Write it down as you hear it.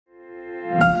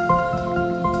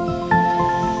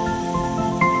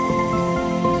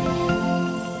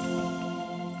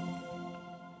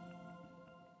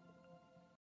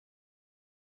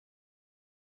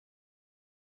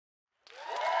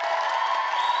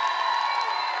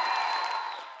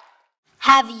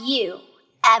Have you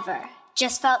ever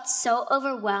just felt so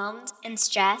overwhelmed and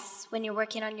stressed when you're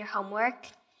working on your homework?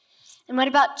 And what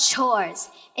about chores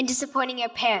and disappointing your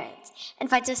parents and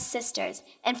fights with sisters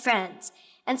and friends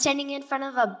and standing in front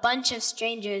of a bunch of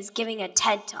strangers giving a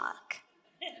TED Talk?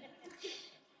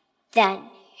 Then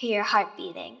hear your heart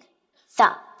beating,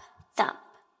 thump, thump,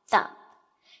 thump.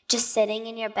 Just sitting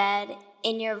in your bed,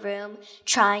 in your room,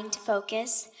 trying to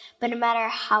focus, but no matter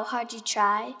how hard you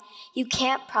try, you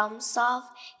can't problem solve,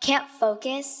 can't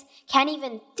focus, can't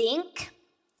even think.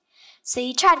 So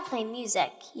you try to play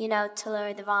music, to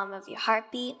lower the volume of your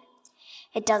heartbeat.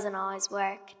 It doesn't always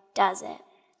work, does it?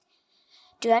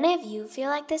 Do any of you feel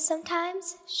like this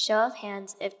sometimes? Show of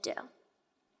hands if do.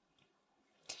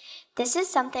 This is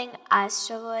something I've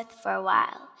struggled with for a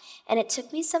while, and it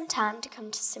took me some time to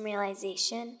come to some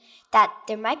realization that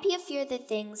there might be a few other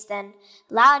things than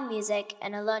loud music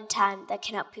and alone time that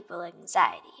can help people with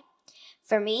anxiety.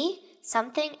 For me,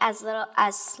 something as little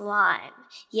as slime,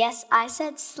 yes, I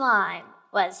said slime,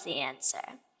 was the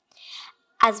answer.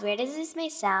 As weird as this may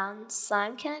sound,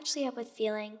 slime can actually help with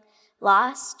feeling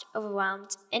lost,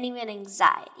 overwhelmed, and even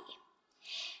anxiety.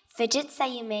 Fidgets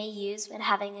that you may use when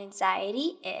having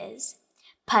anxiety is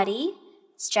putty,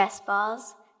 stress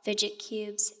balls, fidget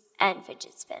cubes, and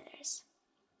fidget spinners.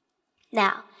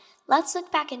 Now, let's look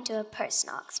back into a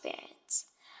personal experience.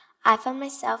 I found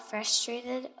myself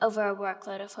frustrated over a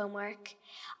workload of homework.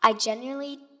 I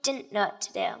genuinely didn't know what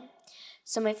to do.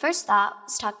 So my first thought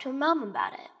was to talk to my mom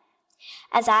about it.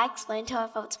 As I explained how I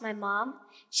felt to my mom,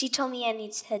 she told me I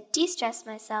needed to de-stress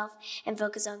myself and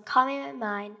focus on calming my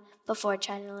mind before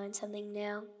trying to learn something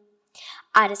new.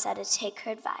 I decided to take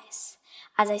her advice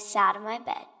as I sat in my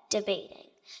bed debating,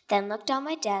 then looked on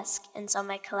my desk and saw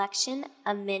my collection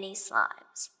of mini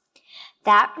slimes.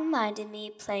 That reminded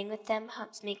me playing with them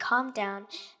helps me calm down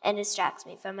and distracts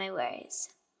me from my worries.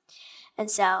 And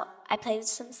so I played with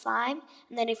some slime,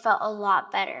 and then it felt a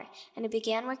lot better, and I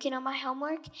began working on my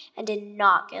homework and did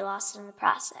not get lost in the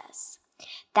process.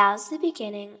 That was the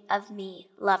beginning of me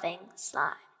loving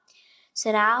slime.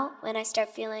 So now, when I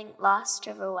start feeling lost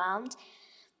or overwhelmed,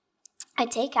 I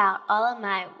take out all of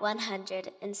my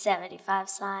 175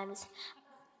 slimes.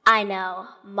 I know,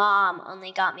 Mom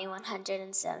only got me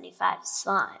 175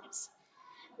 slimes.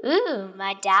 Ooh,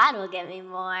 my dad will get me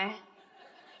more.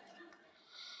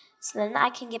 So then I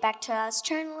can get back to what I was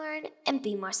trying to learn and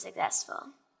be more successful.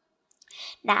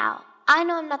 Now, I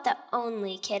know I'm not the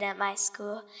only kid at my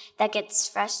school that gets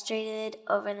frustrated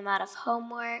over the amount of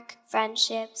homework,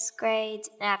 friendships, grades,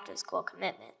 and after-school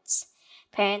commitments.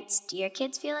 Parents, do your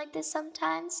kids feel like this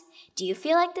sometimes? Do you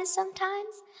feel like this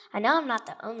sometimes? I know I'm not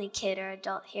the only kid or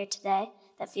adult here today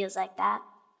that feels like that.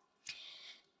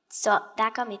 So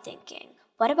that got me thinking,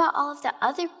 what about all of the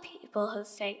other people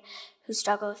who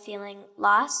struggle with feeling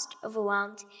lost,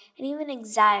 overwhelmed, and even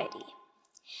anxiety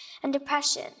and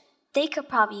depression? They could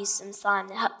probably use some slime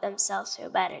to help themselves feel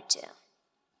better too.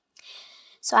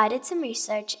 So I did some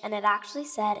research, and it actually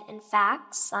said, in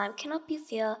fact, slime can help you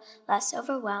feel less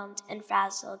overwhelmed and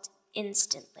frazzled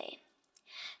instantly.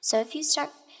 So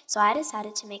I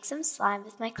decided to make some slime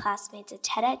with my classmates at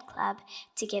TED Club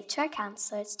to give to our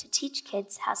counselors to teach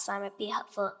kids how slime would be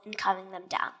helpful in calming them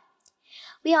down.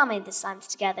 We all made the slimes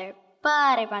together,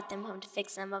 but I brought them home to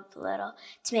fix them up a little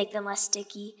to make them less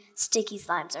sticky. Sticky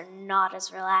slimes are not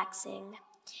as relaxing.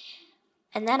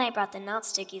 And then I brought the not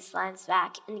sticky slimes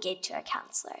back and gave to our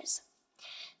counselors.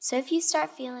 So if you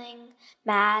start feeling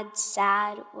mad,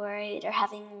 sad, worried, or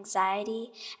having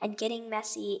anxiety and getting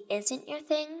messy isn't your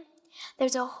thing,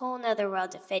 there's a whole nother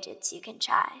world of fidgets you can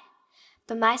try.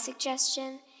 But my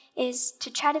suggestion is to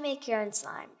try to make your own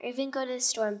slime or even go to the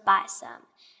store and buy some,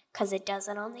 because it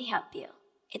doesn't only help you,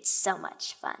 it's so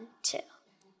much fun too.